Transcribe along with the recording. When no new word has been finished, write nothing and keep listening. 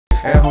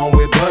at home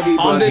with buggy buggies.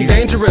 On the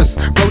dangerous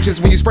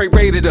roaches when you spray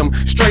raided them.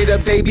 Straight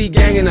up they be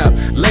ganging up.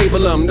 Label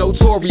them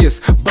notorious.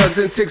 Bugs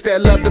and ticks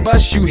that love to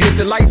bust. You hit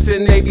the lights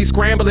and they be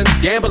scrambling,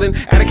 gambling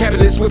at a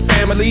cabinets with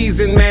families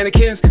and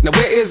mannequins. Now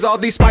where is all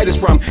these spiders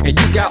from? And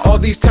you got all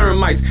these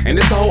termites. And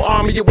it's a whole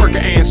army of worker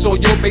ants. So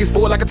your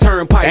baseboard like a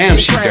turnpike. Damn,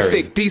 she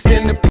traffic,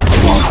 descend.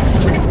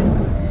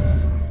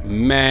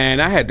 Man,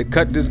 I had to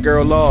cut this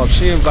girl off.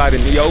 She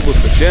invited me over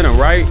for dinner,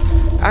 right?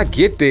 I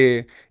get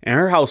there, and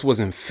her house was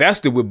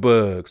infested with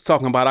bugs,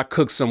 talking about I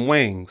cooked some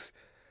wings.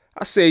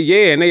 I said,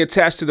 yeah, and they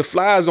attached to the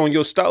flies on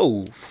your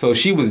stove. So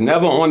she was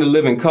never on The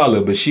Living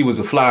Color, but she was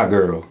a fly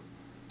girl.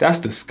 That's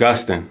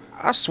disgusting.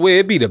 I swear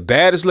it be the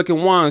baddest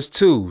looking ones,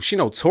 too. She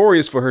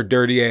notorious for her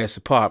dirty ass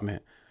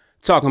apartment.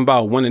 Talking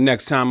about when the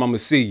next time I'ma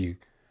see you.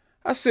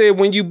 I said,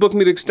 when you book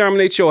me to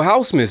exterminate your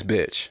house, Miss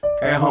Bitch.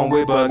 At home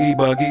with buggy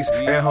buggies,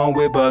 at home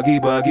with buggy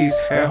buggies,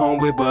 at home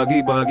with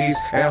buggy buggies,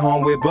 at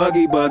home with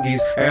buggy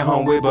buggies, at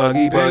home with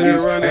buggy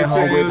buggies, at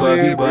home with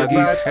buggy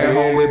buggies, at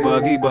home with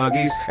buggy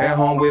buggies, at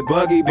home with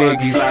buggy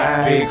buggies.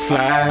 Big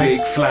flies, big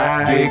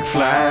flies, big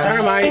flies,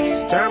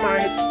 Termites,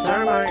 termites,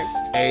 termites.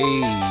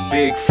 Ayy,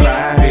 big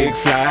flies, big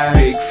flies,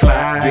 big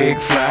flies, big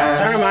flies,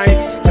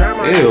 Termites,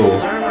 termites. Ew.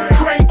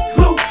 Crank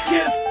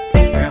Lucas.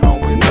 At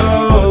home with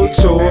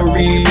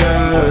notorious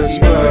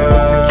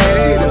bugs.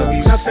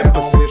 Nothing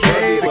but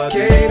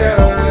cicada.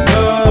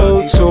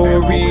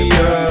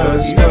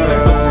 Notorious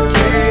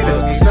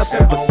bugs.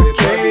 Nothing but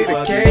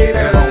cicada.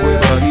 At home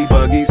with buggy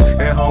buggies.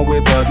 At home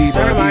with buggy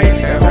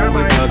buggies. At home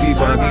with buggy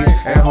buggies.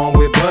 At home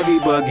with buggy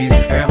buggies.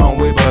 At home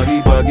with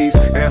buggy buggies.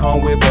 At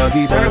home with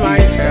buggy buggies.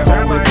 At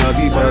home with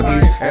buggy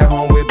buggies. At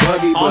home with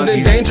buggy On the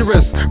buggies.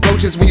 dangerous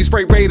roaches when you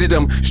spray raided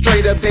them.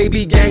 Straight up they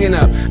be ganging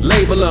up.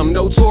 Label them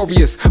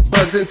notorious.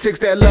 Bugs and ticks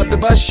that love to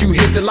bust. You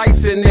hit the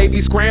lights and they be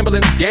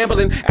scrambling,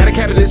 gambling at a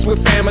cabinets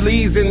with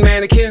families and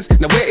mannequins.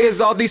 Now where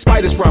is all these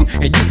spiders from?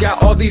 And you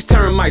got all these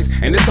termites.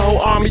 And it's a whole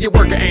army of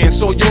worker ants.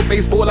 So your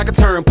baseboard like a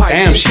turnpike.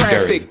 Damn, she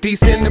traffic,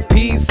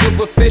 decentipedes,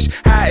 silverfish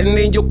hiding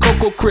in your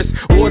Cocoa Crisp.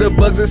 Water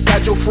bugs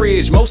inside your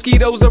fridge.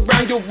 Mosquitoes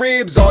around your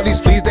ribs. All these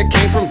fleas that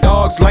came from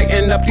dogs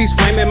lighting up these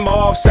flaming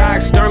moths. I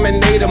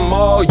exterminate them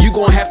all. You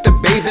gon' have to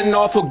bathe it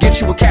off or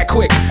get you a cat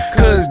quick.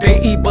 Cause they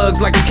eat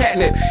bugs like it's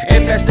catnip.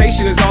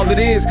 Infestation is all it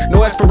is.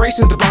 No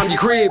aspirations to bomb your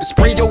crib.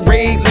 Spray your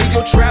raid, lay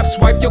your traps,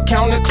 wipe your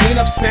counter, clean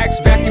up snacks,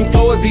 vacuum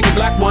floors, even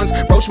black ones.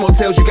 Roach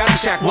motels, you got to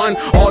shack one.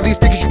 All these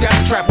stickers, you got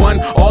to trap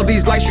one. All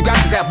these lights, you got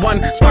to zap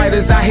one.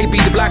 Spiders, I hate be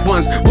the black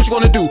ones. What you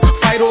gonna do?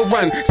 Fight or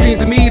run? Seems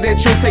to me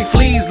that you'll take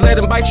fleas, let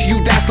them bite you,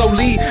 you die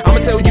slowly. I'ma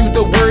tell you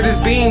the word is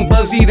beam.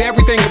 Bugs eat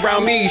everything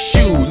around me.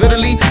 Shoo,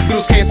 literally,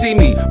 beetles can't see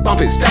me.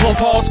 Bump it, step on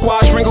pause,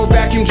 squash, wrinkle,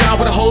 vacuum, John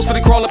with a hose for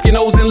the crawl up your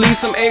nose and leave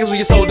some eggs with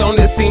your soul. Don't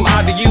it seem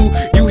odd to you?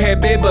 You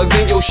had bed bugs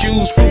in your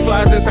shoes, fruit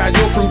flies inside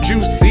your fruit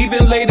juice,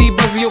 even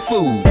ladybugs in your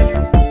food.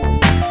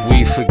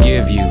 We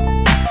forgive you,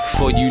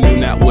 for you knew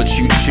not what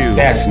you choose.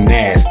 That's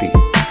nasty.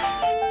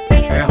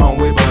 At home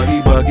with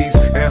buggy buggies.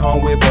 At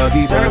home with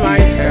buggy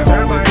buggies. At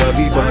home with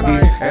buggy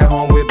buggies. At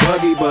home with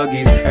buggy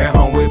buggies. At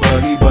home with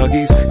buggy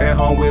buggies. At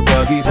home with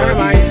buggy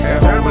buggies.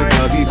 At home with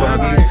buggy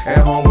buggies. At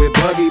home with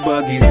buggy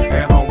buggies.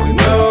 At home with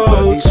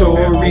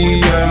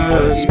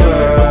notorious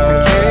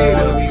bugs.